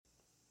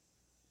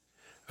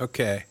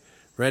Okay.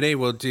 Ready?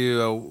 Let's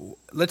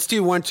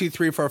do 1, 2,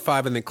 3, 4,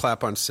 5, and then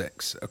clap on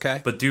 6.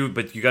 Okay. But you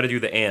got to do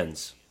the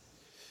ands.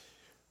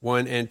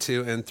 1 and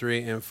 2 and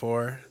 3 and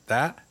 4.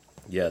 That.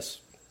 Yes.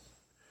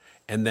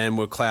 And then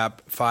we'll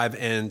clap 5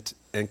 and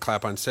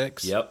clap on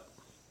 6. Yep.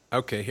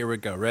 Okay. Here we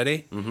go.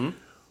 Ready? Mm-hmm.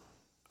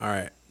 All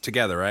right.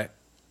 Together, right?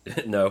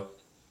 No.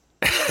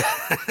 All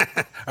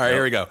right.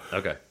 Here we go.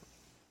 Okay.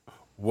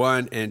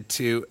 1 and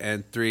 2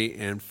 and 3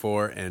 and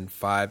 4 and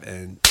 5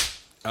 and...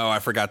 Oh, I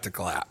forgot to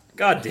clap.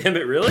 God damn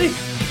it, really?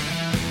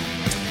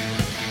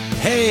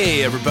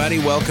 Hey, everybody.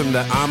 Welcome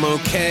to I'm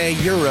Okay,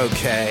 You're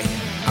Okay.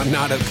 I'm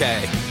not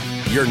okay.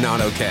 You're not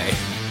okay.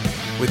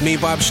 With me,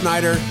 Bob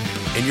Schneider,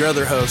 and your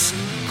other host,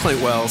 Clint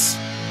Wells.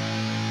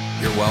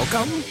 You're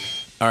welcome.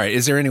 All right.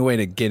 Is there any way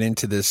to get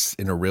into this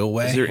in a real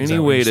way? Is there any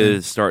way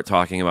to start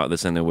talking about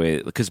this in a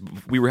way? Because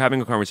we were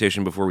having a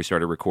conversation before we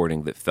started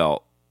recording that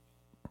felt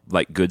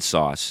like good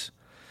sauce.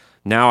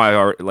 Now I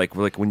are like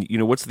when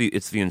it's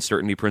the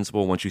uncertainty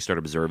principle. Once you start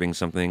observing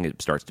something,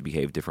 it starts to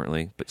behave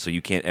differently. But so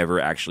you can't ever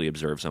actually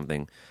observe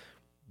something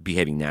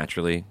behaving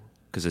naturally,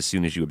 because as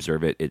soon as you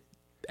observe it, it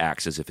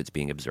acts as if it's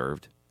being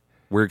observed.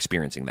 We're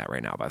experiencing that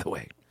right now, by the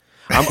way.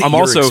 I'm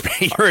also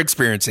you're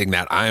experiencing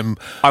that. I'm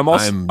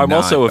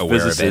also a aware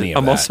physicist. of any of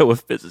I'm that. also a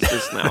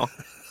physicist now.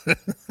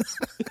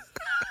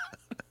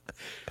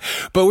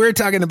 But we were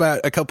talking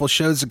about a couple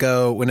shows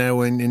ago when I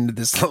went into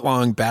this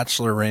long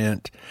Bachelor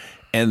rant,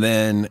 and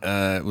then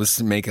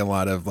was making a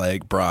lot of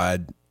like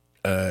broad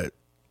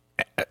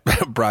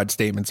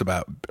statements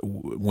about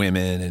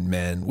women and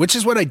men, which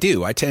is what I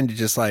do. I tend to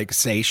just like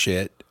say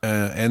shit,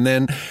 and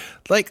then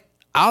like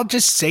I'll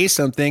just say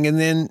something, and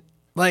then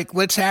like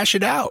let's hash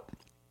it out.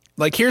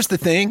 Like, here's the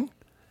thing.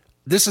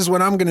 This is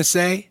what I'm going to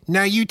say.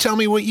 Now you tell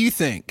me what you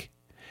think.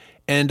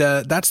 And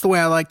that's the way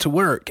I like to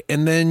work.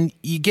 And then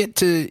you get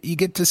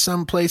to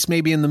some place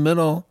maybe in the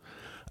middle,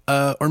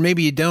 or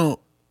maybe you don't.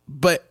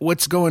 But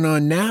what's going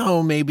on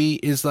now maybe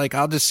is like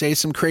I'll just say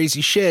some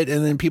crazy shit,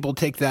 and then people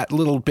take that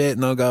little bit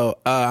and they'll go,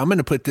 I'm going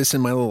to put this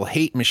in my little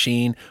hate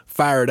machine,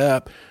 fire it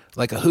up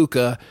like a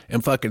hookah,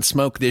 and fucking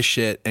smoke this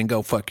shit and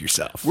go fuck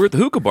yourself. We're at the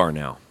hookah bar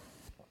now.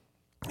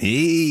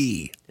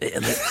 Hey.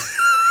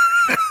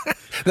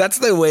 That's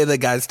the way the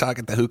guys talk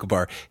at the hookah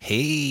bar.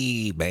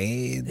 Hey,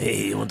 man.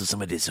 Hey, you want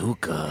some of this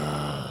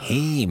hookah?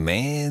 Hey,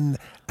 man.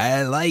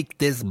 I like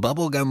this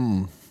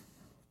bubblegum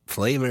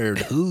flavored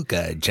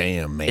hookah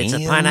jam, man. It's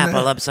a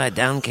pineapple upside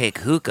down cake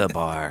hookah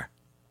bar.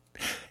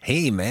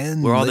 Hey,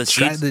 man. Where all let's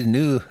the try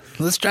seeds-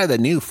 let's try the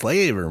new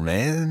flavor,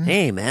 man.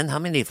 Hey, man, how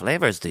many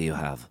flavors do you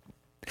have?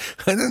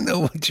 I don't know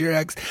what your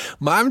accent.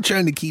 I'm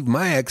trying to keep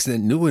my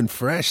accent new and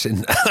fresh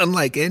and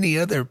unlike any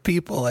other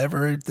people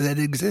ever that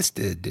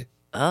existed.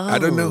 Oh. I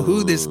don't know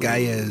who this guy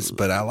is,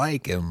 but I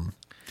like him.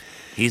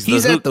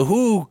 He's at the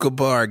hookah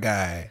bar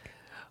guy.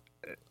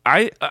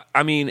 I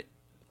mean,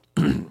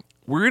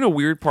 we're in a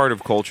weird part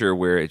of culture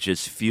where it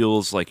just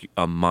feels like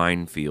a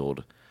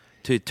minefield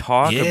to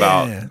talk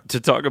about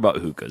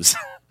hookahs.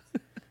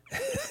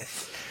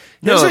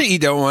 That's what you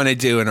don't want to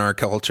do in our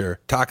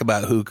culture. Talk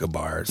about hookah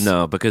bars.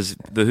 No, because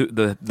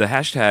the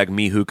hashtag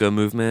Me Hookah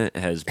movement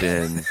has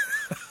been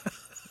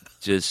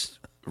just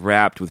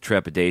wrapped with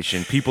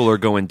trepidation. People are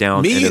going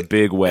down in a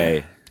big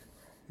way.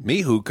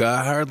 Me hookah,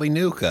 hardly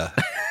nuka.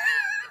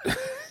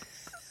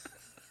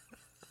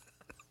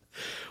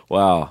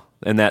 Wow.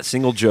 And that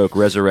single joke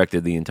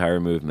resurrected the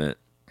entire movement.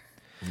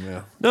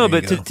 Yeah. No,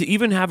 but to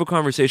even have a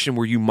conversation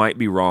where you might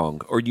be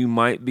wrong, or you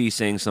might be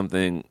saying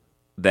something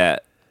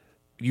that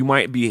you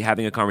might be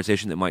having a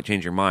conversation that might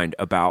change your mind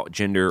about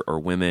gender or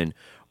women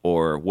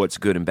or what's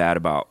good and bad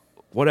about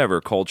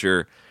whatever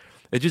culture,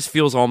 it just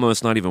feels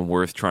almost not even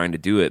worth trying to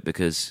do it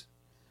because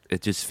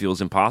it just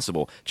feels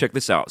impossible. Check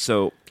this out.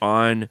 So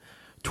on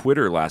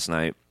Twitter last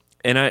night,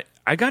 and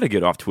I got to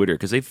get off Twitter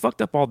because they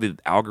fucked up all the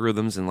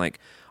algorithms, and like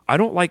I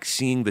don't like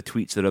seeing the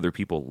tweets that other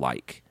people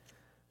like.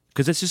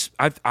 Because it's just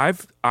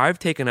I've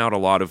taken out a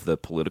lot of the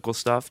political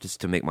stuff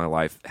just to make my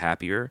life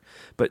happier.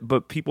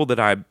 But people that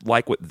I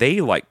like what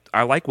they like,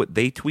 I like what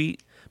they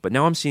tweet. But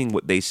now I'm seeing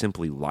what they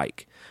simply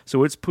like.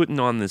 So it's putting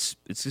on this.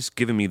 It's just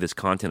giving me this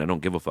content I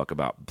don't give a fuck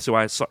about. So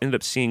I ended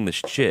up seeing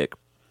this chick,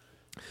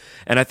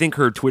 and I think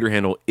her Twitter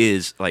handle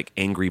is like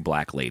Angry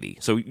Black Lady.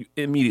 So you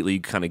immediately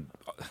kind of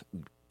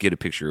get a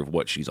picture of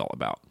what she's all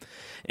about.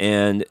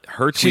 And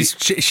her tweet,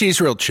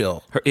 she's real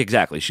chill.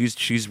 Exactly.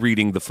 She's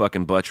reading the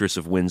fucking Buttress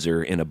of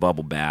Windsor in a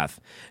bubble bath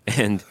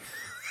and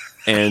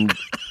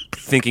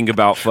thinking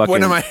about fucking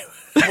one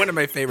of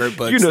my favorite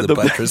books, The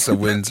Buttress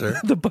of Windsor.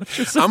 The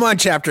Buttress. I'm on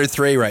chapter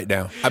 3 right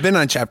now. I've been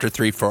on chapter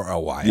 3 for a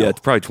while. Yeah, it's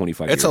probably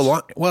 25 years. It's a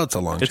long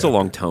It's a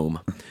long tome.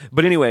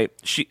 But anyway,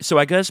 so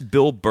I guess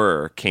Bill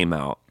Burr came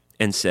out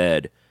and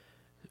said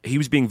he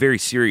was being very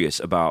serious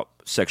about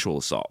sexual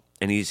assault.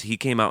 And he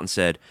came out and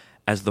said,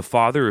 as the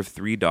father of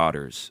 3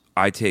 daughters,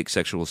 I take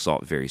sexual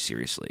assault very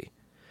seriously.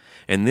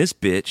 And this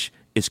bitch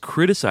is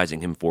criticizing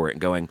him for it and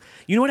going,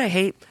 you know what I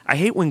hate? I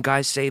hate when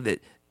guys say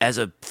that as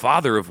a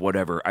father of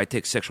whatever, I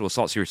take sexual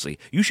assault seriously.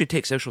 You should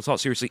take sexual assault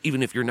seriously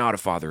even if you're not a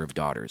father of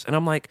daughters. And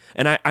I'm like,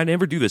 and I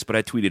never do this, but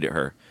I tweeted at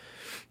her.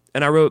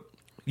 And I wrote,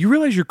 you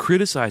realize you're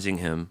criticizing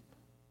him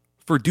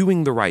for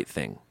doing the right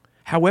thing.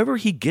 However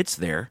he gets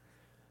there,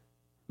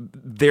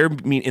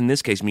 in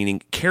this case,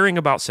 meaning caring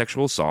about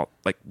sexual assault,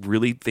 like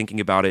really thinking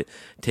about it,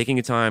 taking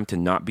a time to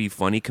not be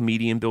funny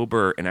comedian Bill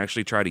Burr and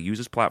actually try to use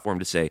his platform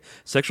to say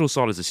sexual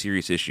assault is a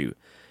serious issue.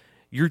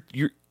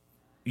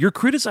 You're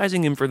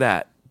criticizing him for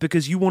that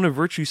because you want to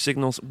virtue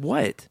signal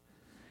what?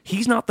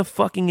 He's not the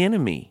fucking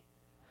enemy.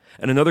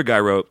 And another guy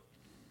wrote,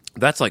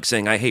 that's like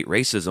saying I hate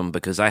racism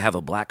because I have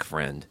a black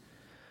friend.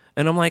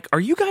 And I'm like, are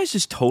you guys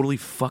just totally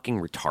fucking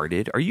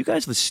retarded? Are you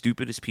guys the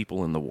stupidest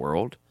people in the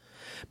world?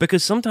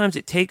 Because sometimes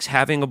it takes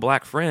having a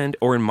black friend,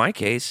 or in my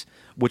case,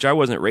 which I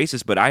wasn't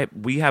racist, but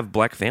we have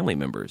black family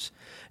members.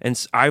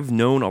 And I've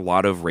known a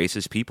lot of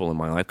racist people in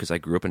my life because I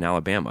grew up in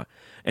Alabama.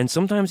 And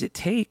sometimes it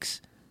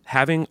takes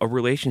having a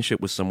relationship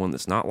with someone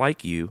that's not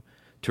like you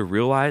to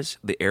realize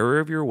the error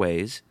of your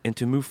ways and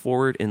to move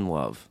forward in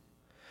love.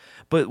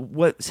 But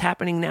what's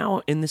happening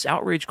now in this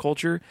outrage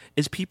culture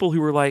is people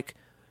who are like,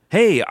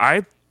 hey,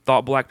 I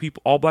thought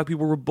all black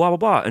people were blah, blah,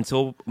 blah,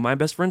 until my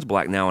best friend's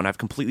black now, and I've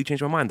completely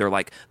changed my mind. They're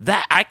like,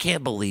 That I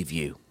can't believe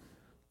you.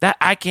 That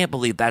I can't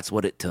believe that's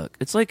what it took.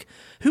 it's like,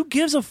 who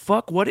gives a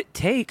fuck what it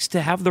takes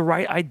to have the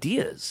right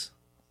ideas?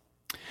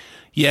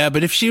 Yeah,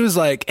 but if she was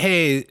like,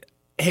 hey,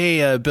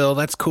 Bill,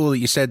 that's cool that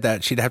you said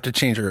that, she'd have to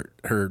change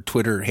her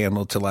Twitter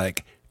handle to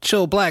like,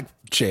 chill black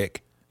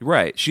chick.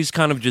 Right. She's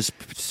kind of just,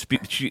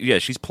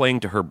 she's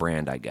playing to her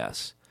brand, I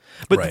guess.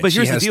 But Right. but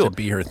here's she has the deal. to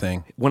be her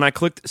thing. When I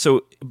clicked,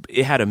 so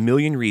it had 1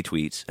 million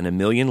retweets and 1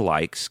 million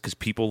likes because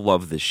people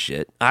love this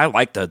shit. I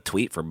liked a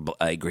tweet from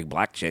a Greek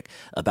black chick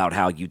about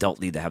how you don't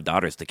need to have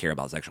daughters to care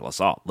about sexual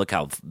assault. Look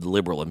how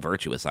liberal and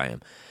virtuous I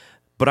am.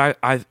 But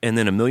and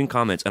then 1 million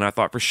comments, and I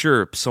thought for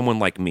sure someone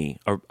like me,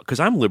 because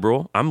I'm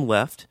liberal, I'm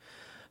left,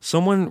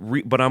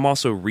 but I'm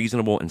also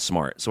reasonable and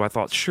smart. So I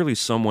thought surely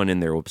someone in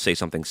there will say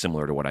something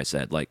similar to what I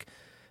said, like,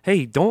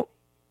 hey, don't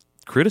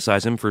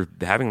criticize him for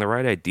having the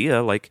right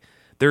idea. Like,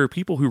 there are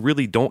people who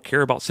really don't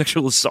care about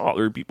sexual assault.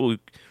 There are people who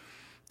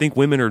think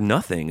women are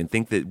nothing and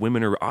think that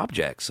women are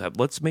objects.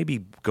 Let's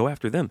maybe go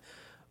after them.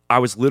 I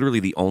was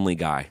literally the only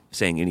guy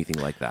saying anything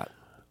like that.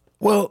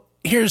 Well,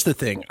 here's the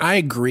thing. I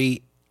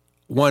agree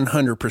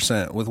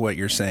 100% with what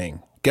you're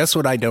saying. Guess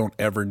what I don't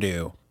ever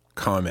do?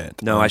 Comment.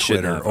 No, on I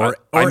shouldn't Twitter have.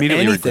 or I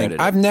immediately anything.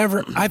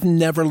 regretted it. I've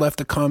never left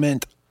a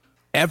comment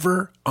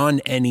ever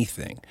on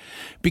anything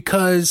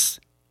because,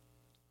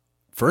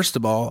 first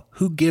of all,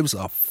 who gives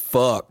a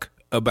fuck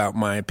about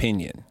my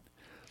opinion?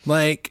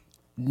 Like,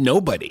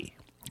 nobody.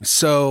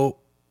 So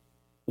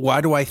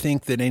why do I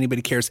think that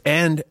anybody cares?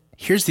 And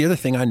here's the other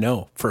thing I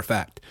know for a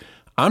fact.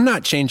 I'm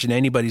not changing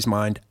anybody's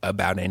mind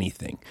about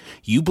anything.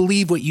 You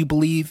believe what you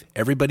believe.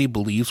 Everybody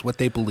believes what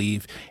they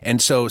believe.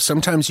 And so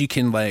sometimes you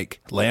can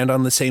like land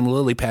on the same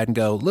lily pad and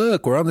go,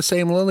 look, we're on the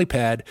same lily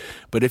pad.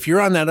 But if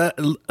you're on that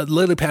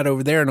lily pad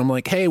over there and I'm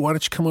like, hey, why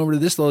don't you come over to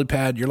this lily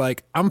pad? You're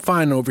like, I'm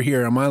fine over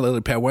here on my lily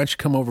pad. Why don't you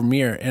come over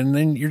here? And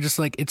then you're just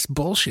like, it's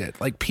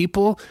bullshit. Like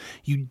people,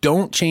 you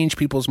don't change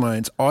people's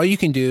minds. All you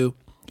can do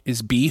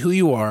is be who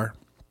you are,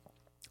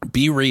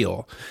 be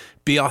real,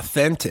 be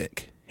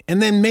authentic.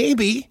 And then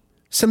maybe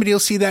somebody will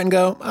see that and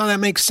go, oh, that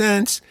makes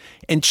sense,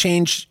 and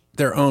change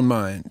their own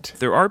mind.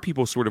 There are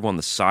people sort of on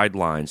the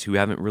sidelines who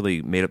haven't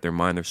really made up their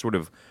mind. They're sort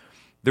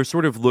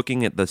of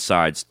looking at the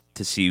sides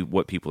to see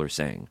what people are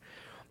saying.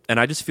 And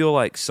I just feel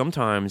like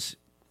sometimes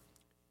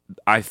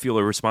I feel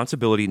a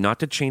responsibility not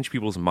to change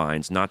people's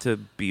minds, not to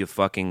be a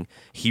fucking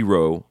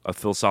hero, a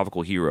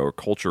philosophical hero or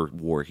culture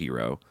war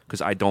hero,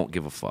 because I don't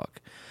give a fuck.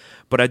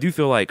 But I do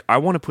feel like I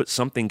want to put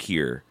something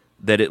here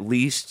that at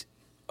least,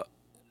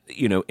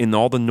 in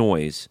all the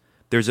noise,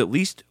 there's at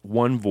least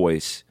one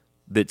voice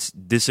that's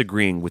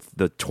disagreeing with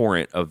the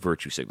torrent of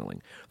virtue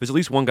signaling. There's at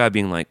least one guy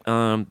being like,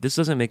 this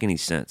doesn't make any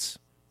sense.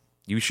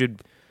 You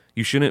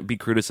shouldn't be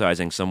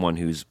criticizing someone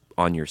who's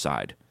on your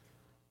side.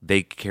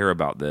 They care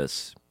about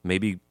this.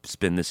 Maybe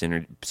spend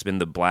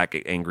the black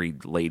angry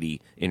lady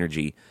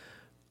energy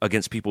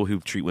against people who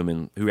treat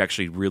women, who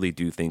actually really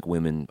do think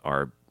women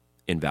are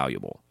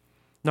invaluable.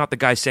 Not the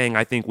guy saying,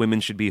 I think women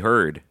should be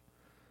heard.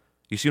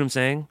 You see what I'm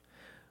saying?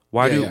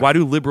 Why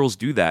do liberals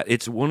do that?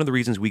 It's one of the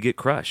reasons we get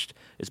crushed.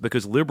 It's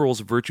because liberals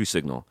virtue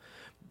signal.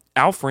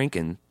 Al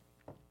Franken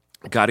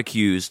got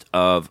accused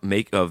of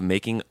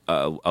making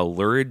a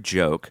lurid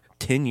joke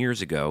 10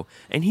 years ago,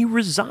 and he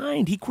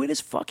resigned. He quit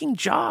his fucking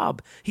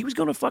job. He was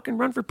going to fucking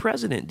run for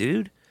president,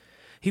 dude.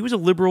 He was a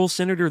liberal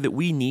senator that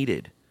we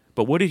needed.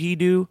 But what did he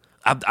do?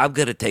 I'm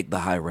going to take the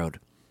high road.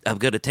 I'm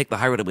going to take the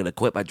high road. I'm going to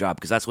quit my job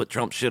because that's what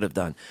Trump should have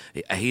done.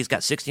 He's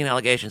got 16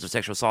 allegations of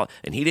sexual assault,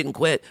 and he didn't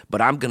quit,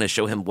 but I'm going to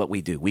show him what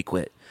we do. We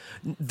quit.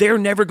 They're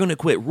never going to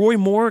quit. Roy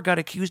Moore got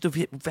accused of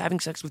having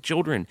sex with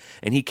children,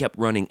 and he kept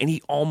running, and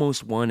he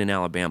almost won in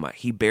Alabama.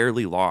 He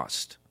barely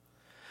lost.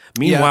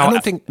 Meanwhile,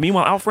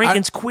 Al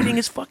Franken's quitting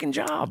his fucking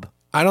job.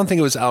 I don't think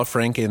it was Al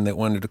Franken that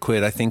wanted to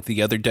quit. I think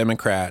the other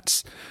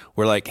Democrats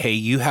were like, hey,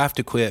 you have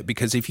to quit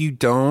because if you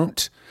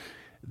don't,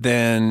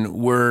 then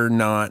we're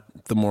not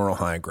the moral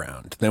high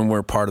ground. Then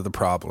we're part of the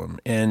problem.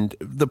 And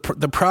the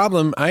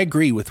problem, I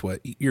agree with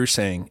what you're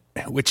saying,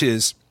 which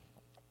is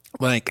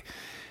like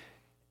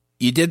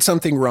you did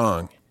something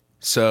wrong.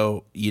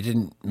 So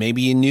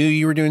maybe you knew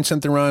you were doing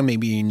something wrong.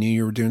 Maybe you knew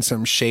you were doing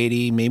something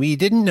shady. Maybe you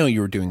didn't know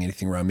you were doing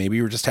anything wrong. Maybe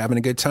you were just having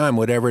a good time,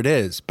 whatever it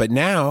is. But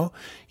now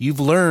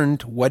you've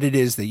learned what it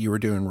is that you were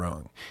doing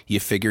wrong. You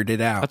figured it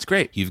out. That's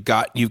great. You've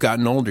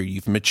gotten older.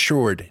 You've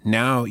matured.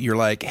 Now you're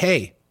like,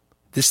 hey,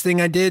 this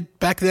thing I did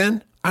back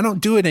then, I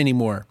don't do it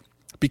anymore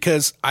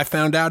because I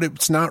found out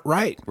it's not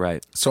right.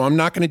 Right. So I'm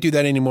not going to do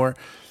that anymore.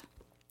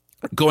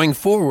 Going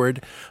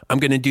forward, I'm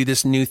going to do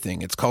this new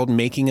thing. It's called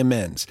making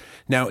amends.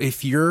 Now,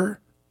 if you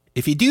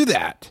do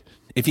that,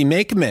 if you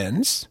make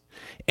amends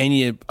and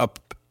you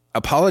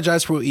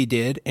apologize for what you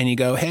did and you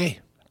go,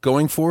 hey,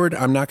 going forward,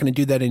 I'm not going to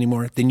do that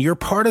anymore, then you're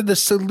part of the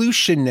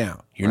solution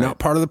now. You're not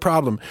part of the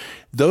problem.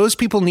 Those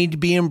people need to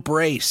be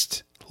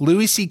embraced.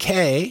 Louis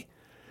C.K.,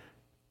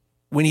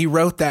 when he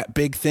wrote that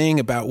big thing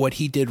about what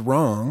he did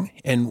wrong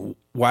and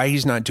why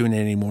he's not doing it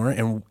anymore,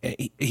 and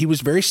he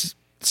was very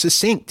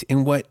succinct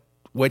in what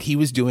he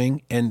was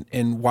doing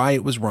and why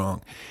it was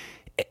wrong.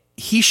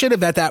 He should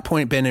have at that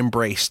point been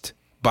embraced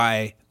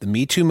by the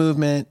Me Too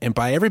movement and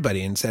by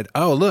everybody and said,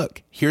 oh,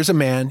 look, here's a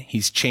man.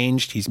 He's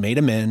changed. He's made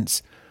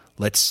amends.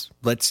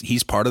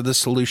 He's part of the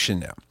solution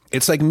now.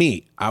 It's like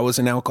me. I was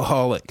an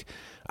alcoholic.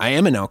 I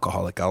am an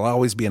alcoholic. I'll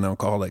always be an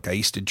alcoholic. I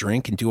used to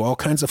drink and do all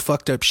kinds of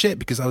fucked up shit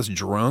because I was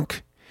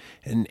drunk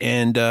and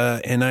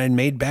I had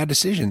made bad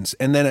decisions.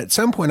 And then at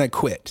some point I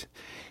quit.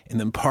 And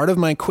then part of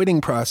my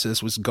quitting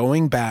process was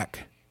going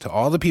back to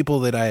all the people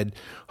that I had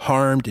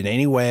harmed in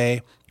any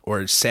way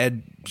or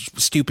said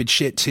stupid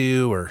shit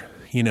to or,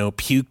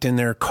 puked in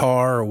their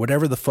car or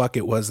whatever the fuck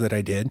it was that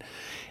I did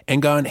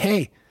and gone,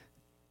 hey,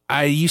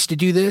 I used to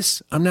do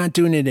this. I'm not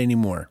doing it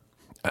anymore.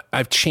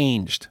 I've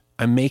changed.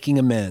 I'm making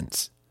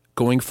amends.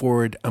 Going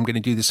forward, I'm going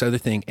to do this other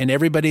thing. And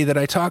everybody that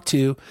I talked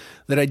to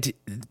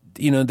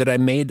that I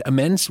made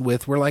amends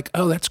with were like,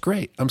 oh, that's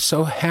great. I'm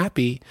so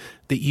happy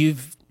that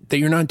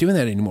you're not doing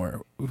that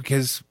anymore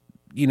because,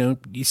 you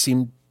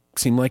seem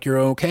like you're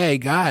an okay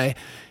guy.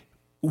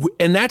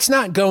 And that's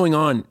not going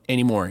on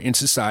anymore in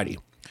society.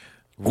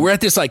 We're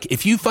at this, like,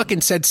 if you fucking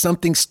said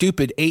something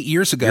stupid 8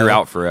 years ago, You're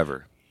out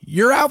forever.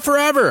 You're out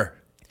forever.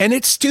 And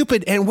it's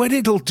stupid. And what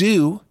it'll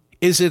do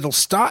is it'll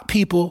stop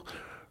people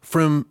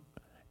from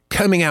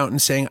coming out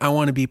and saying, I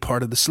want to be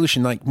part of the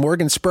solution. Like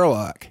Morgan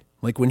Spurlock,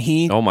 like when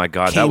he, oh my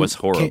God, that was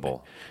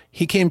horrible.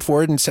 He came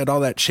forward and said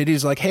all that shit.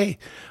 He's like, hey,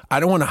 I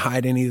don't want to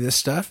hide any of this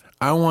stuff.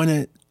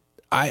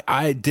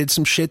 I did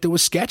some shit that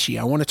was sketchy.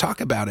 I want to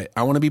talk about it.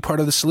 I want to be part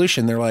of the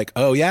solution. They're like,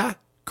 oh yeah,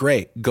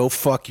 great. Go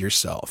fuck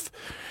yourself.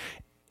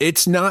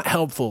 It's not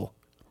helpful.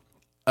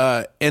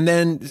 And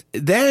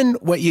then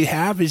what you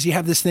have is you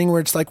have this thing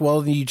where it's like, well,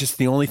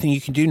 the only thing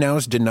you can do now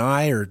is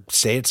deny or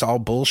say it's all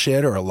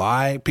bullshit or a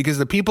lie because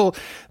the people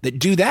that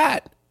do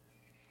that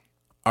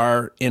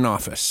are in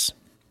office,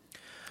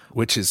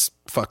 which is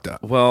fucked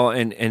up. Well,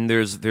 and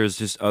there's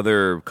just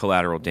other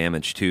collateral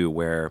damage too,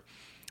 where,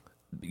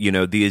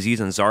 the Aziz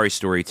Ansari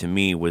story to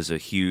me was a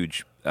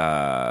huge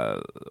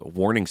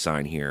warning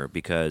sign here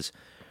because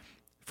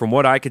from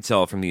what I could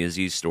tell from the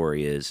Aziz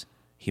story is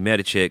he met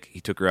a chick,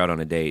 he took her out on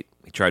a date,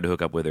 he tried to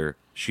hook up with her,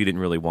 she didn't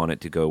really want it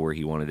to go where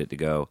he wanted it to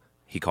go,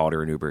 he called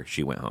her an Uber,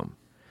 she went home.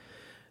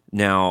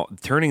 Now,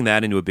 turning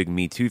that into a big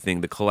Me Too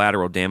thing, the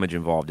collateral damage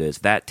involved is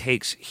that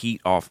takes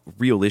heat off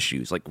real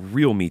issues, like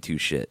real Me Too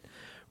shit.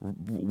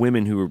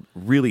 Women who are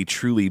really,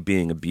 truly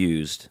being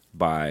abused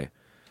by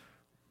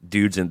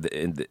dudes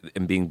and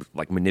being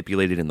like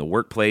manipulated in the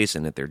workplace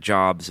and at their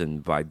jobs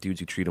and by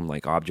dudes who treat them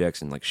like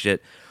objects and like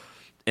shit.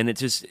 And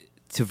it's just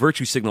to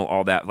virtue signal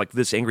all that, like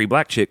this angry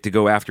black chick to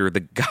go after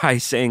the guy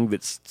saying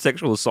that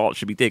sexual assault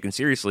should be taken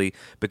seriously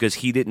because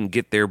he didn't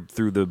get there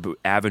through the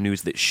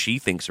avenues that she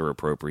thinks are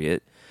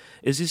appropriate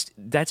is just,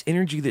 that's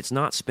energy that's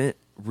not spent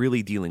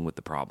really dealing with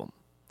the problem.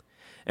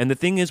 And the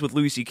thing is with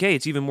Louis C.K.,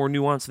 it's even more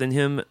nuanced than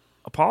him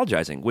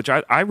apologizing, which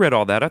I read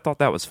all that. I thought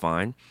that was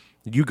fine.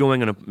 You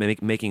going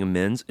and making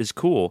amends is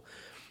cool.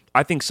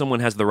 I think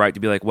someone has the right to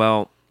be like,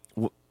 well,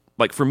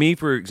 like for me,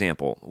 for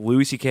example,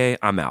 Louis C.K.,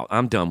 I'm out.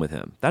 I'm done with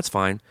him. That's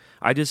fine.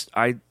 I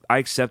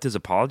accept his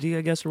apology,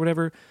 I guess, or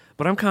whatever,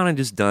 but I'm kind of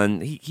just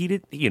done. He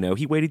did,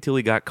 he waited till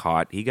he got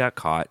caught. He got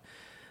caught.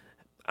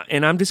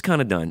 And I'm just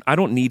kind of done. I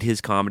don't need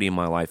his comedy in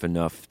my life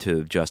enough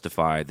to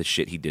justify the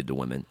shit he did to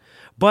women.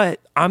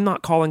 But I'm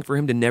not calling for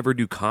him to never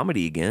do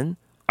comedy again.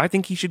 I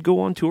think he should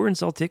go on tour and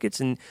sell tickets,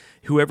 and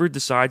whoever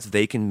decides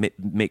they can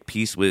make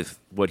peace with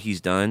what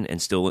he's done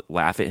and still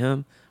laugh at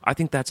him, I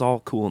think that's all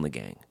cool in the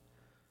gang.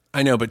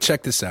 I know, but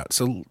check this out.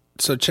 So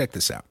check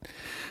this out.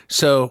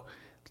 So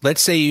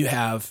let's say you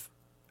have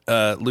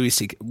Louis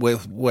C.K.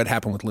 with what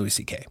happened with Louis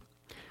C.K.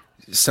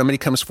 Somebody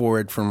comes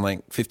forward from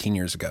like 15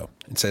 years ago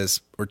and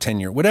says, or 10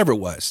 years, whatever it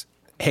was,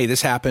 hey,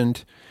 this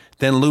happened.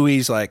 Then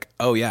Louis like,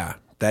 oh yeah,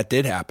 that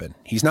did happen.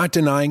 He's not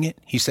denying it.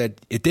 He said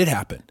it did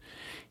happen.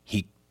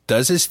 He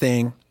does his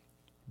thing.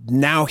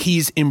 Now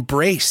he's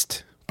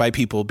embraced by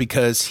people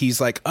because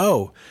he's like,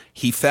 oh,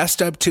 he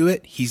fessed up to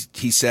it. He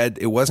said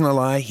it wasn't a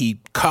lie. He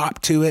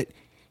copped to it.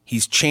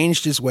 He's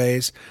changed his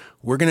ways.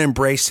 We're going to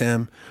embrace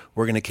him.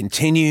 We're going to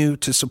continue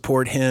to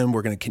support him.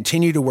 We're going to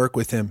continue to work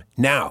with him.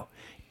 Now,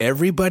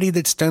 everybody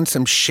that's done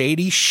some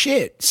shady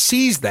shit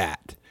sees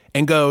that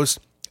and goes,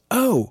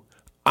 oh,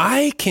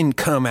 I can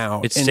come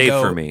out It's and safe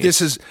go, for me.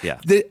 this is, Yeah.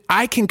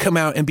 I can come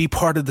out and be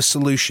part of the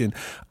solution.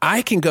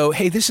 I can go,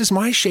 hey, this is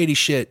my shady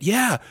shit.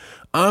 Yeah,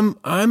 I'm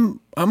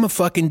a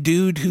fucking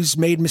dude who's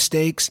made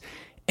mistakes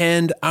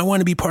and I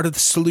want to be part of the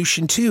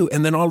solution too.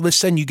 And then all of a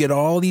sudden you get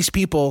all these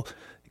people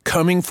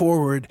coming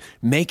forward,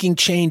 making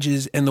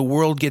changes, and the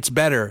world gets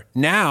better.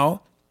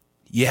 Now,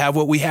 you have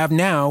what we have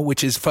now,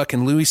 which is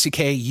fucking Louis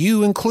C.K.,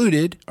 you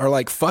included, are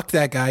like, fuck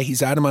that guy.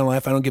 He's out of my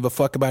life. I don't give a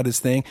fuck about his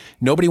thing.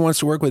 Nobody wants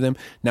to work with him.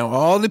 Now,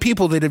 all the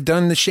people that have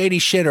done the shady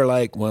shit are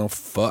like, well,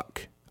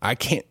 fuck. I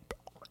can't.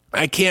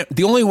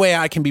 The only way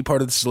I can be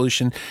part of the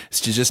solution is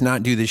to just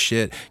not do this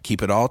shit,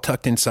 keep it all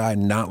tucked inside,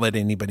 and not let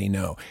anybody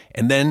know.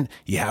 And then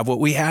you have what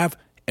we have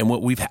and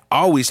what we've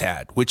always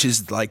had, which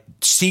is like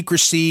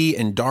secrecy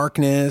and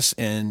darkness,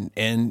 and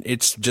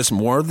it's just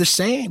more of the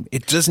same.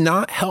 It does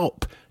not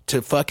help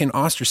to fucking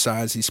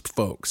ostracize these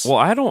folks.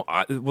 Well,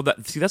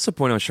 that's the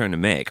point I was trying to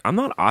make. I'm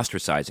not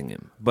ostracizing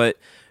him, but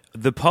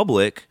the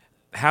public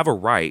have a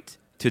right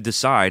to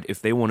decide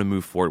if they want to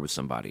move forward with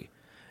somebody,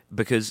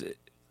 because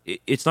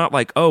it's not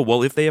like, oh,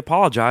 well, if they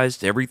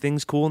apologized,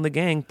 everything's cool in the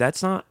gang.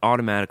 That's not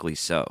automatically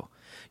so.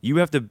 You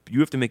have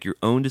to make your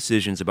own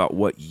decisions about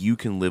what you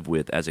can live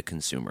with as a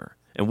consumer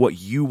and what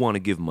you want to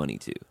give money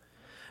to.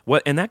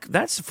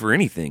 That's for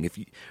anything.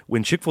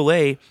 When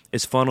Chick-fil-A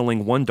is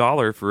funneling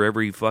 $1 for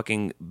every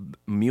fucking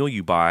meal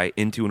you buy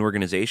into an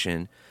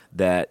organization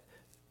that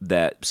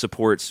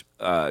supports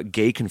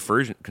gay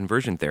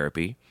conversion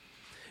therapy,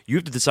 you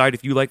have to decide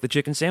if you like the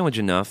chicken sandwich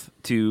enough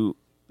to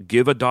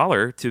give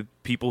 $1 to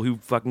people who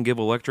fucking give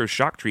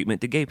electroshock treatment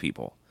to gay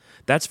people.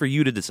 That's for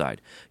you to decide.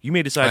 You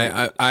may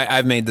decide.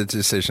 I've made the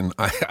decision.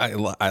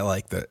 I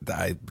like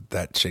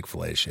that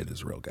Chick-fil-A shit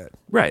is real good.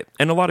 Right.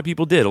 And a lot of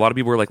people did. A lot of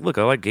people were like, look,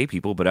 I like gay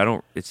people, but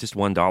it's just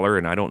 $1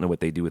 and I don't know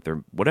what they do with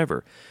their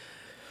whatever.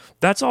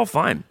 That's all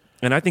fine.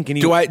 And I think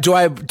do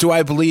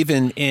I believe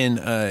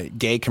in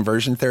gay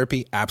conversion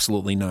therapy?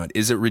 Absolutely not.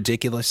 Is it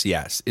ridiculous?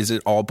 Yes. Is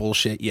it all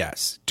bullshit?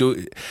 Yes.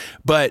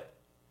 But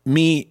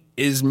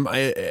is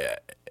my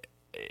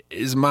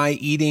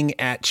eating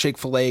at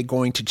Chick-fil-A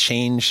going to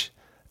change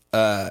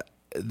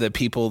the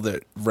people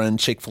that run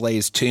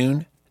Chick-fil-A's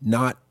tune?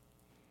 No.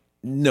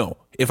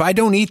 If I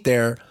don't eat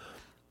there,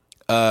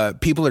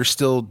 people are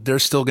still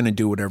going to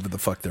do whatever the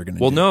fuck they're going to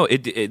do. Well, no,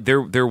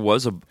 there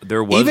was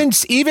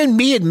even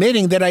me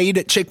admitting that I eat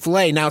at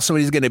Chick-fil-A. Now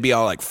somebody's going to be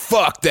all like,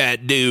 "Fuck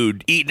that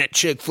dude eating at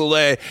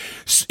Chick-fil-A.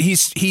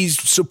 He's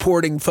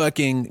supporting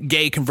fucking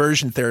gay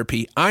conversion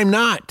therapy." I'm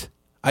not.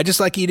 I just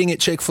like eating at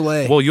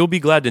Chick-fil-A. Well, you'll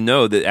be glad to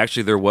know that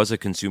actually there was a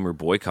consumer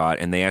boycott,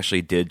 and they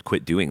actually did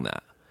quit doing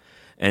that.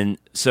 And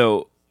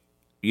so,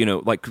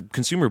 like,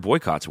 consumer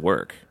boycotts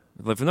work.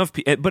 But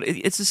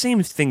it's the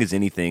same thing as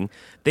anything.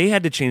 They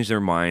had to change their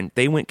mind.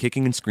 They went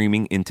kicking and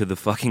screaming into the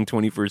fucking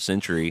 21st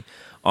century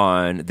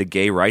on the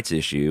gay rights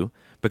issue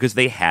because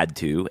they had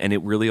to, and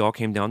it really all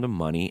came down to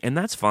money, and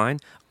that's fine.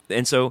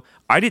 And so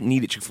I didn't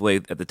eat at Chick-fil-A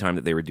at the time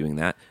that they were doing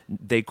that.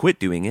 They quit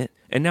doing it,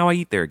 and now I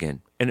eat there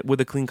again, and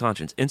with a clean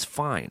conscience. It's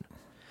fine.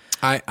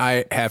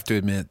 I have to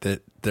admit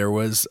that there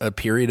was a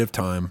period of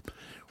time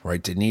where I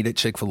didn't eat at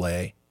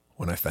Chick-fil-A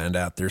when I found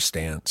out their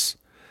stance.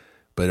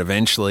 But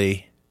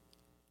eventually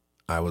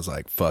I was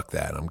like, fuck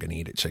that. I'm going to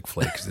eat at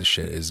Chick-fil-A because this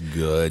shit is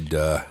good.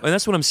 And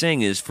that's what I'm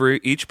saying is for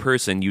each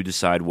person, you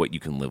decide what you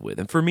can live with.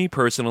 And for me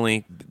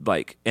personally,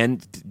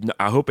 and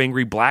I hope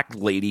Angry Black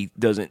Lady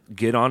doesn't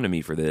get onto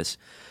me for this,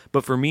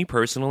 but for me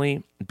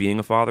personally, being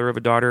a father of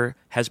a daughter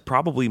has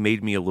probably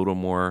made me a little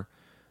more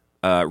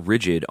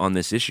rigid on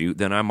this issue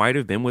than I might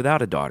have been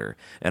without a daughter.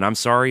 And I'm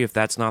sorry if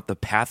that's not the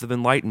path of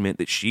enlightenment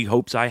that she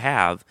hopes I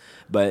have,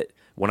 but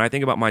when I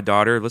think about my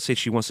daughter, let's say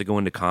she wants to go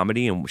into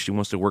comedy and she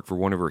wants to work for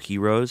one of her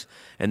heroes,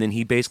 and then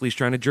he basically is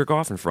trying to jerk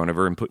off in front of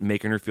her and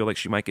making her feel like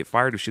she might get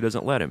fired if she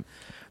doesn't let him.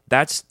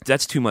 That's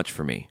too much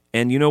for me.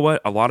 And you know what?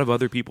 A lot of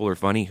other people are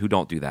funny who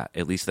don't do that,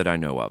 at least that I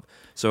know of.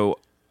 So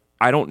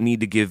I don't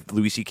need to give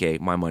Louis C.K.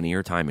 my money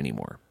or time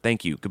anymore.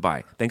 Thank you.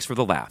 Goodbye. Thanks for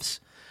the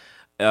laughs.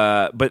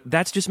 But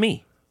that's just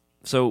me.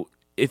 So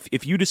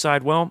if you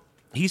decide, well,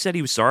 he said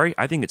he was sorry,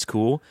 I think it's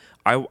cool.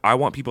 I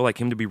want people like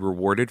him to be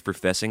rewarded for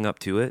fessing up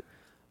to it.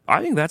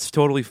 I think that's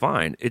totally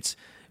fine. It's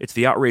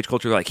the outrage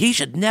culture, like, he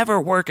should never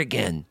work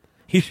again.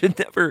 He should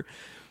never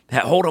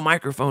hold a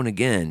microphone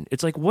again.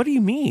 It's like, what do you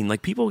mean?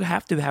 Like, people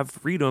have to have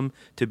freedom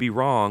to be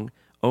wrong,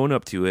 own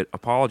up to it,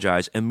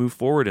 apologize, and move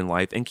forward in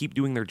life and keep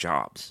doing their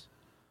jobs.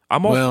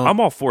 I'm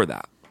all for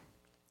that.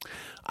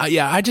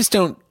 Yeah, I just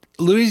don't.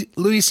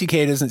 Louis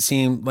C.K. doesn't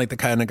seem like the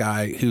kind of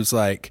guy who's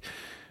like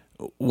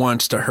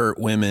wants to hurt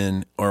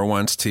women or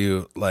wants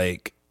to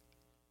like.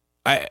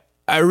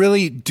 I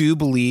really do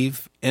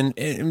believe, and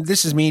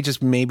this is me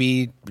just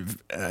maybe,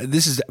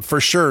 this is for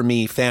sure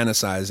me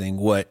fantasizing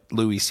what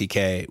Louis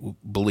C.K.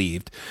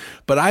 believed,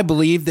 but I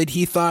believe that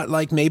he thought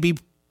like maybe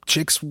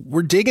chicks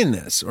were digging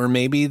this, or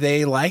maybe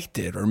they liked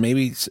it, or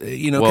maybe,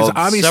 you know, because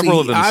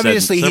Well,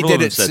 obviously he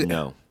did it. Said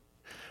no.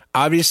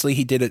 Obviously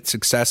he did it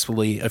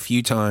successfully a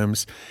few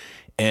times,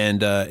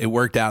 and it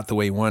worked out the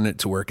way he wanted it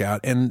to work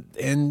out, and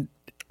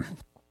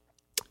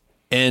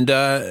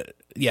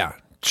yeah,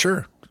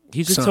 sure.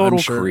 He's a So, total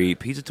I'm sure.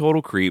 creep. He's a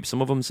total creep.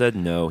 Some of them said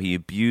no. He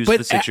abused But,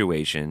 the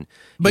situation.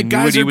 But he knew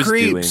guys what he are was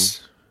creeps.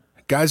 doing.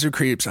 Guys are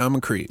creeps. I'm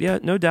a creep. Yeah,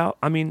 no doubt.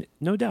 I mean,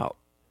 no doubt.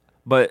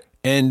 But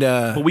And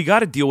we got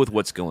to deal with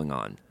what's going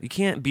on. You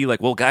can't be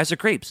like, well, guys are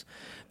creeps.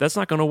 That's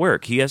not going to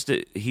work. He has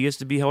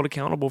to be held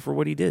accountable for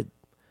what he did.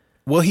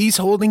 well, he's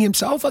holding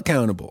himself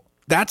accountable.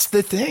 That's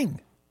the thing.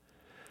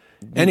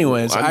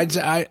 Anyways,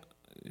 I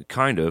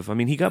Kind of. I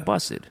mean, he got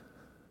busted.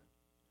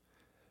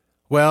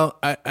 well,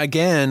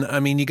 again, I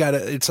mean, you got to.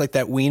 It's like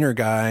that Wiener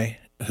guy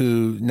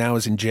who now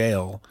is in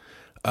jail.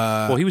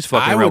 Well, he was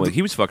fucking around with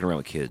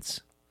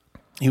kids.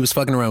 He was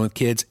fucking around with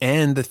kids,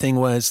 and the thing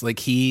was, like,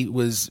 he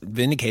was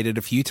vindicated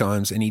a few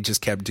times, and he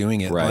just kept doing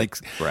it. Right, Like,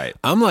 right.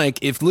 I'm like,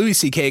 if Louis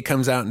C.K.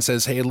 comes out and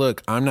says, "Hey,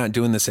 look, I'm not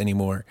doing this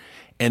anymore,"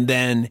 and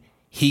then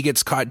he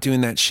gets caught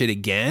doing that shit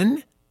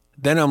again,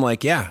 then I'm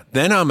like, yeah,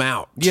 then I'm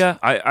out. Yeah,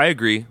 I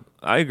agree.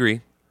 I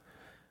agree.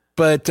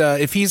 But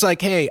if he's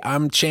like, "Hey,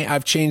 I've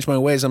changed my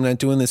ways. I'm not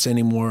doing this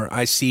anymore.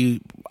 I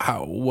see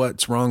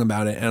what's wrong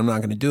about it, and I'm not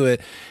going to do it,"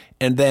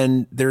 and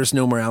then there's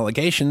no more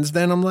allegations,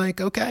 then I'm like,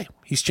 okay,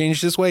 he's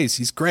changed his ways.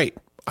 He's great.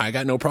 I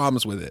got no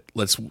problems with it.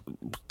 Let's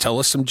tell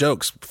us some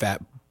jokes,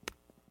 fat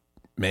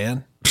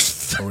man,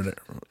 or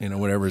whatever, you know,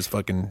 whatever his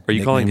fucking. Are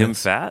you calling nickname him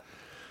is. fat?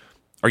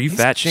 Are you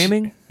fat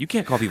shaming? You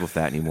can't call people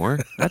fat anymore.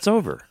 That's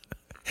over.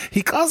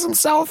 He calls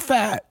himself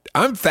fat.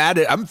 I'm fat.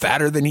 I'm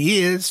fatter than he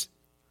is.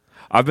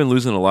 I've been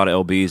losing a lot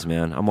of LBs,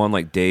 man. I'm on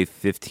like day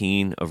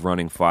 15 of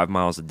running 5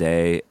 miles a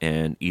day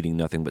and eating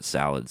nothing but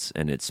salads,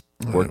 and it's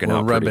working Well,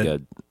 out pretty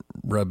good.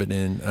 Rub it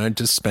in. I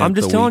just spent. I'm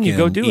just the telling you,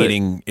 go weekend do it.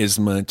 eating as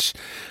much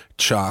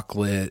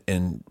chocolate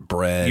and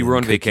bread. You were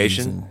and on cookies,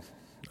 vacation? and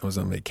I was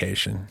on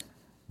vacation.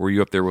 Were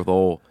you up there with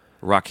old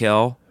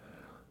Raquel?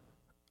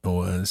 I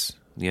was.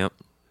 Yep.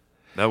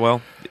 When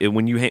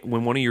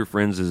one of your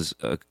friends is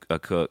a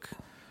cook,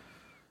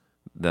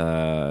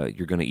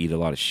 you're going to eat a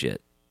lot of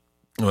shit.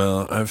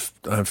 Well,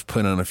 I've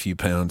put on a few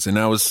pounds, and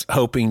I was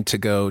hoping to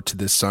go to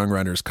this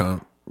songwriters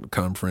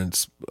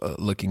conference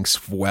looking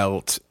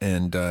svelte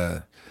and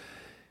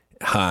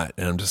hot,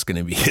 and I'm just going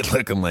to be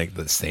looking like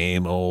the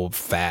same old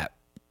fat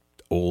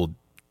old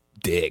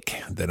dick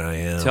that I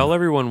am. Tell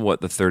everyone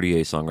what the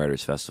 30A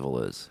Songwriters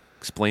Festival is.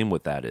 Explain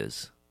what that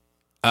is.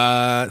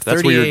 That's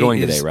That's where you're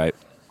going today, right?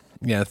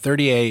 Yeah,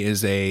 30A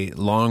is a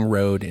long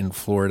road in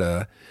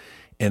Florida,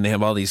 and they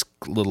have all these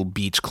little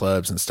beach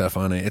clubs and stuff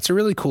on it. It's a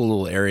really cool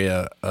little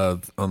area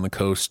on the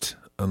coast,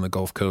 on the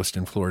Gulf Coast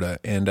in Florida,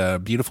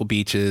 and beautiful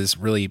beaches,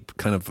 really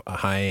kind of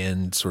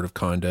high-end sort of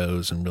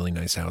condos and really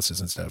nice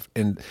houses and stuff.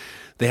 And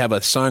they have a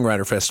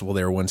songwriter festival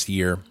there once a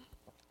year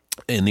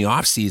in the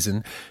off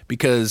season,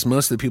 because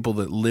most of the people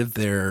that live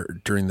there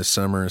during the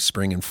summer,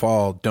 spring, and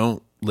fall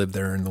don't live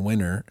there in the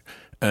winter.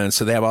 And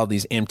so they have all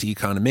these empty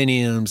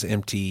condominiums,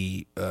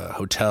 empty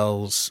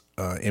hotels,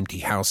 empty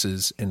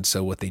houses. And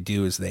so what they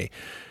do is they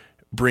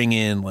bring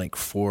in like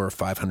 400 or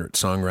 500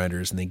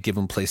 songwriters, and they give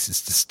them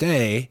places to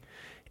stay,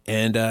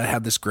 and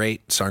have this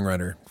great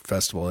songwriter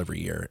festival every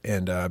year.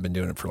 And I've been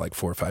doing it for like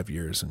 4 or 5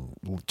 years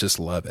and just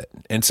love it.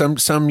 And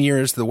some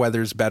years the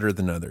weather's better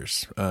than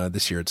others.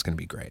 This year it's going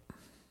to be great.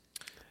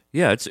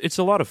 Yeah, it's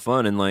a lot of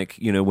fun. And like,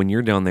 you know, when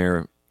you're down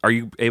there, are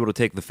you able to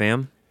take the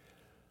fam?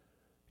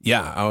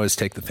 Yeah, I always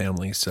take the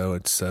family, so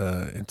it's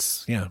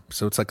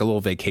like a little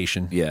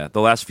vacation. Yeah,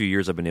 the last few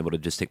years I've been able to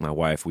just take my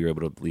wife. We were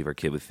able to leave our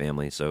kid with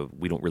family, so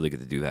we don't really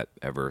get to do that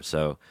ever.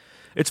 So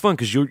it's fun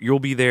because you'll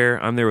be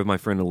there. I'm there with my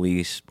friend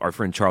Elise. Our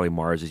friend Charlie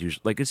Mars is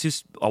usually, like, it's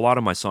just a lot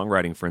of my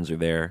songwriting friends are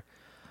there.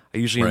 I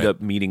usually end Right.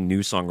 up meeting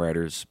new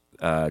songwriters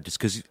just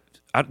because.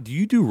 Do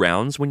you do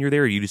rounds when you're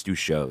there, or you just do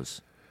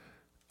shows?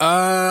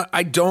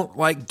 I don't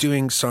like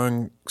doing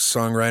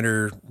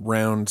songwriter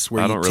rounds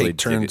where I you don't take really dig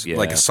turns, it, yeah.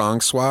 like a song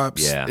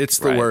swaps. Yeah, It's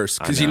the right.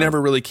 worst I because you know.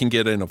 never really can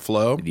get in a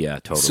flow. Yeah,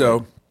 totally.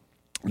 So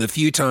the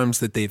few times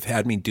that they've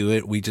had me do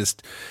it, we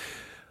just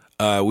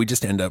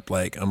end up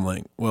like, I'm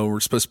like, well, we're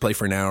supposed to play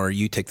for an hour.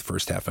 You take the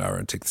first half hour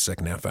and take the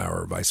second half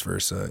hour, or vice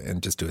versa,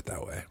 and just do it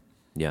that way.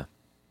 Yeah.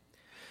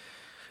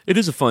 It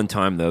is a fun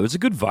time, though. It's a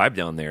good vibe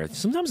down there.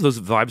 Sometimes those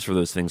vibes for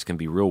those things can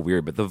be real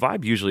weird, but the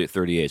vibe usually at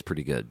 30A is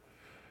pretty good.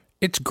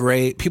 It's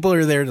great. People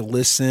are there to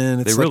listen.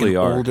 It's They like really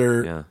an are.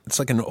 older. Yeah. It's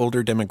like an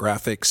older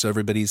demographic, so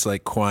everybody's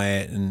like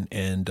quiet and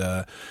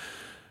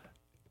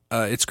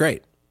it's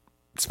great.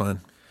 It's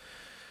fun.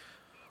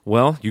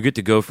 Well, you get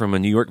to go from a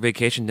New York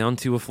vacation down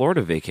to a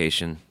Florida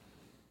vacation.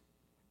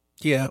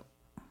 Yeah.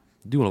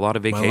 Doing a lot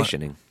of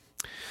vacationing.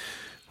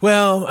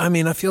 Well, I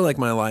mean, I feel like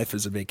my life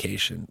is a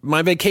vacation.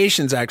 My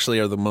vacations actually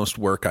are the most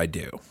work I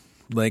do.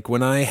 Like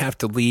when I have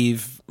to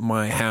leave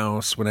my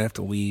house, when I have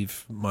to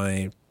leave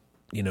my,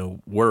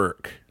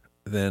 work,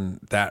 then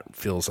that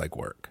feels like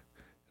work.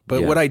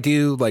 But what I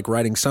do, like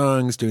writing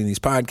songs, doing these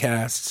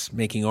podcasts,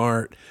 making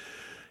art,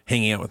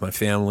 hanging out with my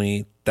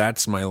family,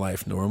 that's my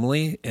life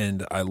normally,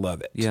 and I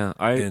love it. Yeah,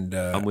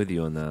 I'm with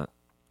you on that.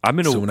 I'm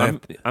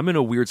in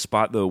a weird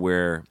spot though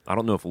where I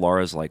don't know if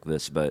Laura's like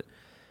this, but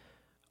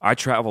I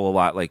travel a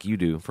lot like you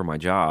do for my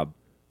job.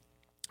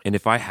 And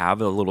if I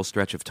have a little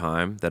stretch of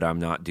time that I'm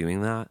not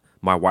doing that,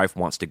 my wife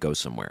wants to go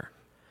somewhere.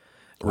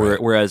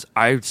 Right. Whereas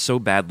I so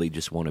badly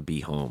just want to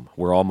be home,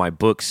 where all my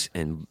books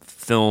and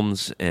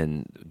films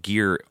and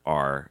gear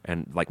are,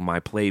 and like my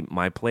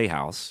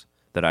playhouse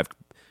that I've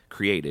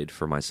created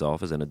for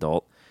myself as an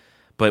adult.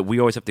 But we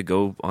always have to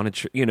go on a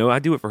trip. I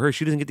do it for her.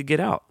 She doesn't get to get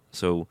out.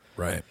 So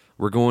right.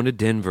 We're going to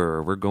Denver,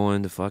 or we're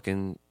going to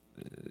fucking,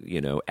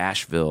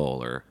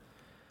 Asheville,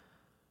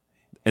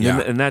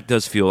 and that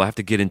does feel, I have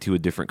to get into a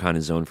different kind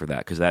of zone for that,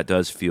 because that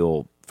does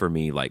feel for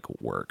me like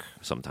work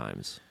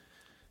sometimes.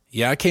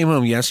 Yeah, I came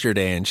home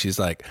yesterday and she's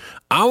like,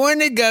 I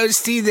want to go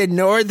see the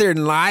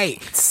Northern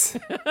Lights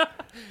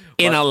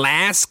in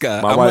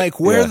Alaska. I'm like,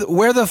 where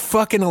the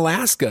fuck in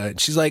Alaska?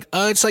 And she's like,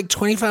 oh, it's like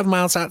 25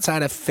 miles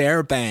outside of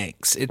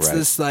Fairbanks. It's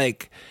this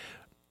like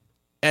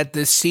at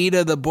the seat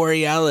of the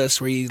Borealis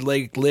where you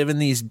like live in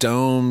these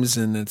domes,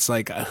 and it's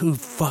like, who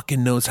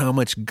fucking knows how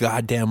much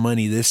goddamn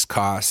money this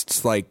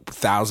costs? Like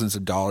thousands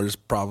of dollars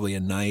probably a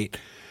night.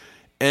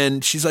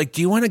 And she's like,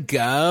 do you want to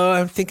go?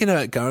 I'm thinking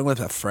about going with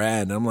a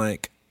friend. I'm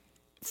like,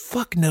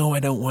 fuck no, I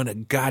don't want to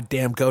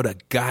goddamn go to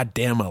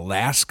goddamn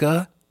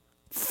Alaska.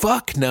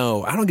 Fuck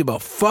no. I don't give a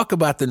fuck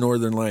about the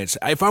Northern Lights.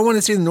 If I want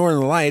to see the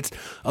Northern Lights,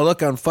 I'll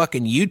look on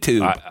fucking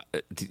YouTube.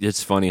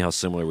 It's funny how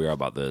similar we are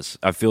about this.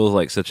 I feel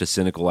like such a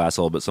cynical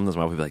asshole, but sometimes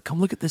my wife will be like, come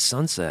look at this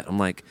sunset. I'm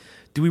like,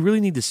 do we really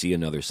need to see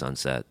another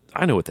sunset?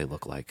 I know what they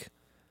look like.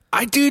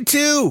 I do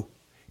too.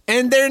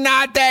 And they're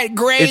not that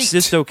great. It's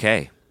just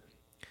okay.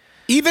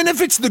 Even if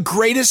it's the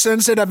greatest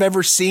sunset I've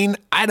ever seen,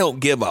 I don't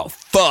give a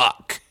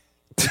fuck.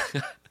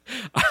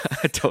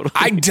 I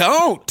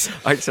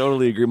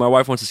totally agree. My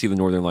wife wants to see the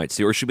Northern Lights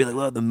too, or she'll be like,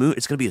 well, the moon,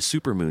 it's going to be a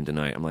super moon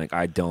tonight. I'm like,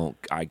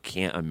 I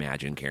can't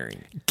imagine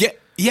caring.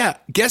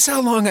 Guess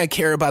how long I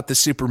care about the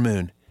super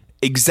moon?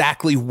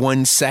 Exactly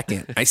 1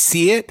 second. I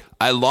see it,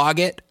 I log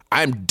it,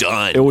 I'm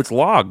done. Oh, it's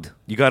logged.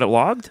 You got it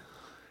logged?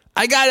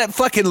 I got it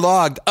fucking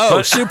logged.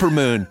 Oh, super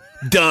moon.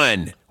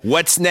 Done.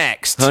 What's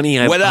next? Honey,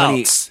 what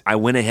else? I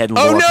went ahead and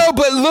Oh no,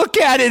 but look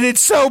at it.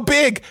 It's so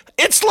big.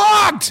 It's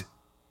logged.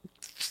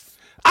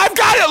 I've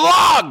got it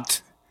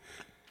logged.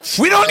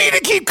 We don't need to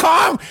keep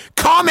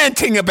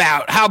commenting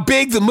about how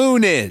big the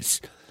moon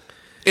is.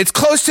 It's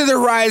close to the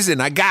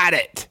horizon. I got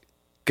it.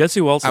 Guess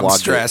who else logged it?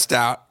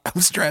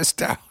 I'm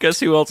stressed out.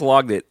 Guess who else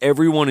logged it?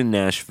 Everyone in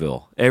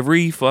Nashville.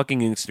 Every fucking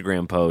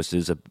Instagram post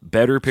is a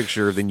better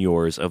picture than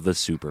yours of the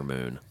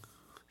supermoon.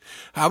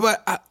 How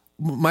about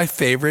my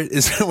favorite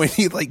is when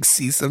you like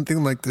see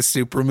something like the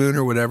supermoon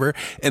or whatever,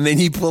 and then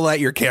you pull out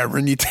your camera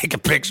and you take a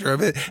picture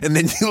of it, and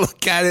then you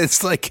look at it,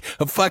 it's like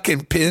a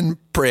fucking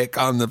pinprick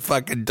on the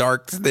fucking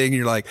dark thing.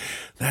 You're like,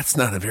 that's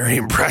not a very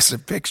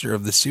impressive picture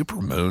of the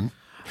supermoon.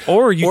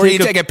 Or you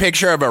take a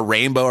picture of a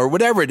rainbow or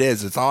whatever it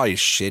is. It's always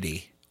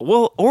shitty.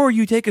 Well, or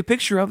you take a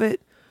picture of it,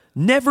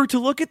 never to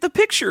look at the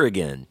picture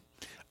again.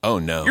 Oh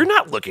no, you're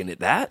not looking at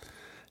that.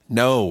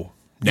 No,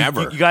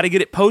 never. You got to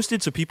get it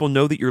posted so people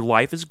know that your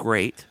life is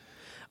great.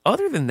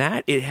 Other than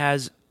that, it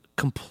has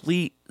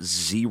complete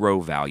zero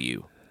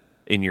value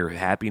in your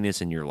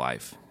happiness in your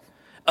life.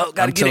 Oh,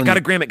 gotta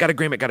gram it.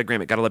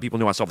 Gotta let people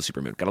know I saw the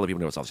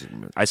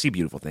supermoon. I see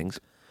beautiful things.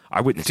 I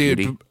witnessed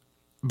beauty.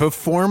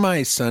 Before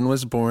my son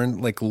was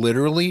born, like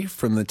literally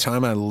from the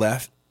time I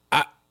left,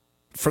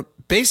 from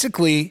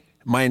basically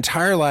my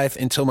entire life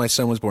until my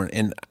son was born,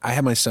 and I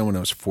had my son when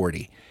I was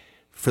 40.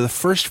 For the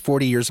first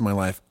 40 years of my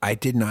life, I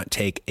did not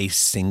take a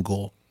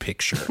single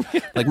picture.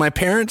 Like my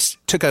parents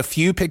took a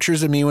few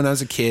pictures of me when I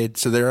was a kid,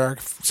 so there are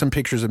some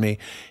pictures of me.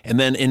 And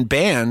then in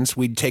bands,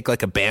 we'd take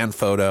like a band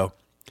photo.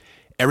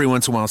 Every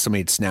once in a while,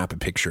 somebody'd snap a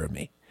picture of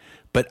me.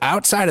 But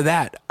outside of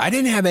that, I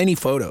didn't have any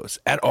photos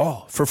at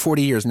all for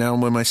 40 years. Now,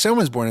 when my son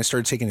was born, I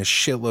started taking a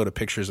shitload of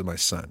pictures of my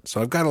son.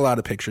 So I've got a lot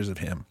of pictures of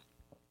him.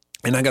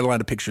 And I got a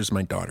lot of pictures of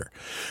my daughter.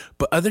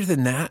 But other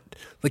than that,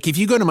 like if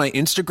you go to my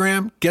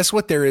Instagram, guess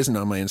what there isn't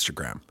on my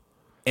Instagram?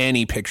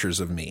 Any pictures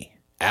of me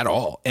at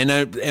all.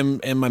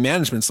 And my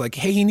management's like,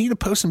 hey, you need to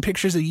post some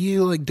pictures of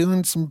you like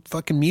doing some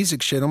fucking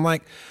music shit. I'm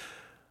like,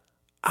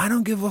 I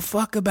don't give a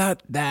fuck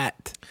about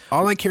that.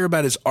 All I care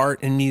about is art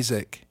and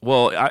music.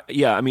 Well,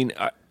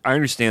 I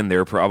understand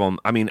their problem.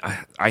 I mean,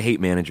 I hate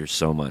managers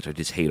so much. I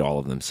just hate all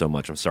of them so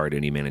much. I'm sorry to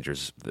any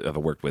managers that I've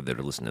worked with that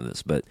are listening to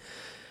this, but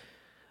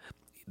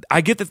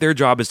I get that their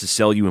job is to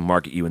sell you and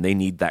market you, and they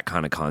need that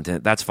kind of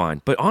content. That's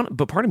fine. But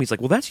part of me is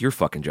like, well, that's your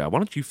fucking job. Why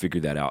don't you figure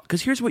that out?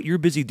 Because here's what you're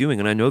busy doing,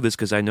 and I know this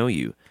because I know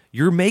you.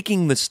 You're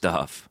making the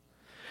stuff.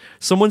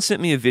 Someone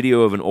sent me a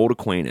video of an old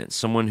acquaintance,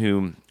 someone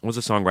who was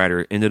a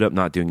songwriter, ended up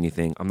not doing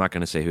anything. I'm not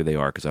going to say who they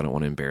are because I don't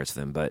want to embarrass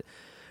them, but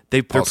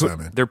Paul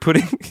Simon. They're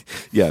putting, Paul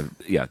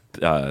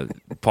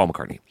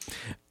McCartney.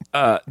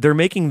 They're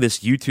making this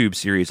YouTube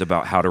series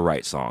about how to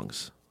write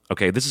songs.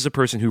 Okay, this is a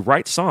person who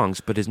writes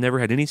songs but has never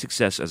had any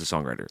success as a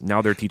songwriter.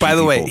 Now they're teaching. By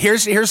the way, people-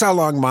 here's how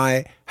long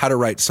my How to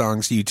Write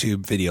Songs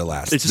YouTube video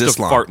lasts. it's just this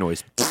a long. fart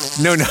noise.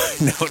 No.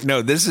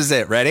 This is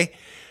it. Ready?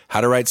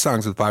 How to Write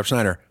Songs with Bob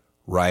Schneider.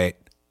 Write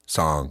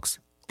songs.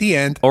 The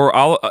end. Or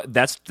I'll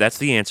that's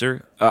the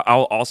answer.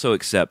 I'll also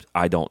accept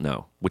I don't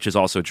know, which is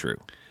also true.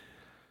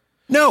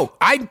 No,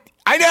 I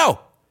know.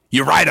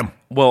 You write them.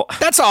 Well,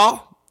 That's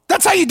all.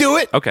 That's how you do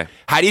it. Okay.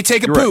 How do you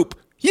take a You're right. poop?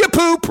 You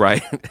poop.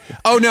 right.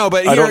 Oh, no,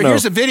 but I don't know.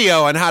 here's a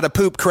video on how to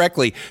poop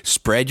correctly.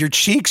 Spread your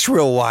cheeks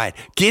real wide.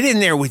 Get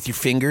in there with your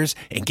fingers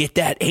and get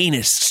that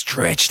anus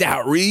stretched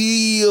out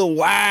real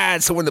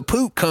wide so when the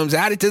poop comes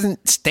out, it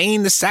doesn't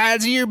stain the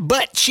sides of your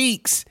butt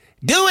cheeks.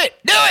 Do it.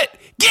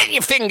 Get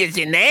your fingers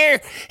in there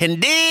and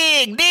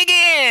dig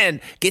in.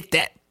 Get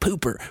that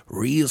pooper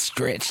real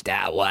stretched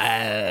out wide.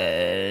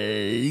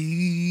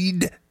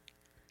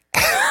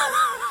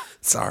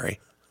 Sorry.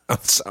 I'm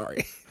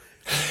sorry.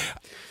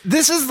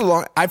 This is the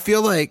long, I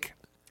feel like,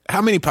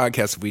 how many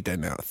podcasts have we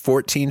done now?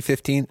 14,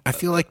 15? I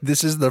feel like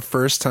this is the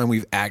first time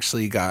we've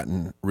actually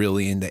gotten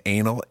really into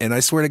anal. And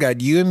I swear to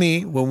God, you and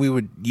me, when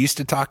we used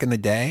to talk in the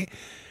day,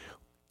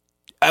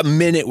 a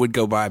minute would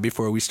go by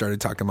before we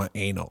started talking about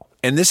anal.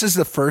 And this is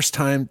the first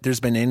time there's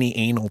been any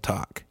anal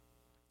talk.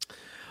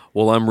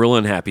 Well, I'm real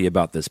unhappy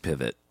about this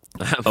pivot.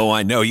 Oh,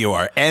 I know you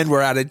are. And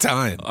we're out of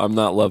time. I'm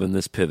not loving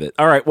this pivot.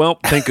 All right. Well,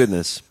 thank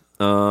goodness.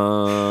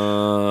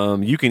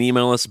 You can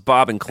email us,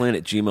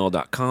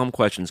 bobandclint@gmail.com.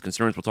 Questions,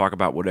 concerns. We'll talk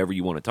about whatever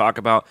you want to talk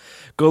about.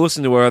 Go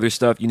listen to our other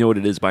stuff. You know what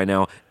it is by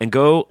now. And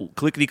go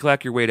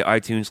clickety-clack your way to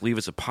iTunes. Leave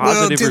us a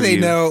positive do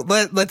review. they know?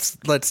 Let's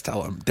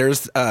tell them.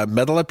 There's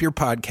Metal Up Your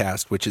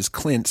Podcast, which is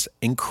Clint's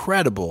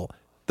incredible,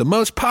 the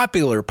most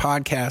popular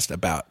podcast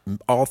about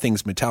all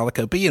things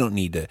Metallica, but you don't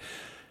need to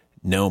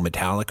know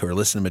Metallica or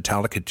listen to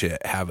Metallica to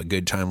have a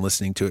good time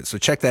listening to it. So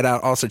check that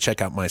out. Also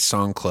check out my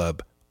Song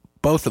Club,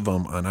 both of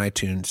them on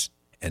iTunes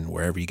and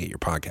wherever you get your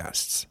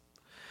podcasts.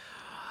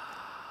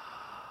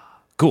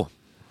 Cool.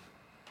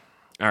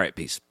 All right.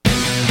 Peace.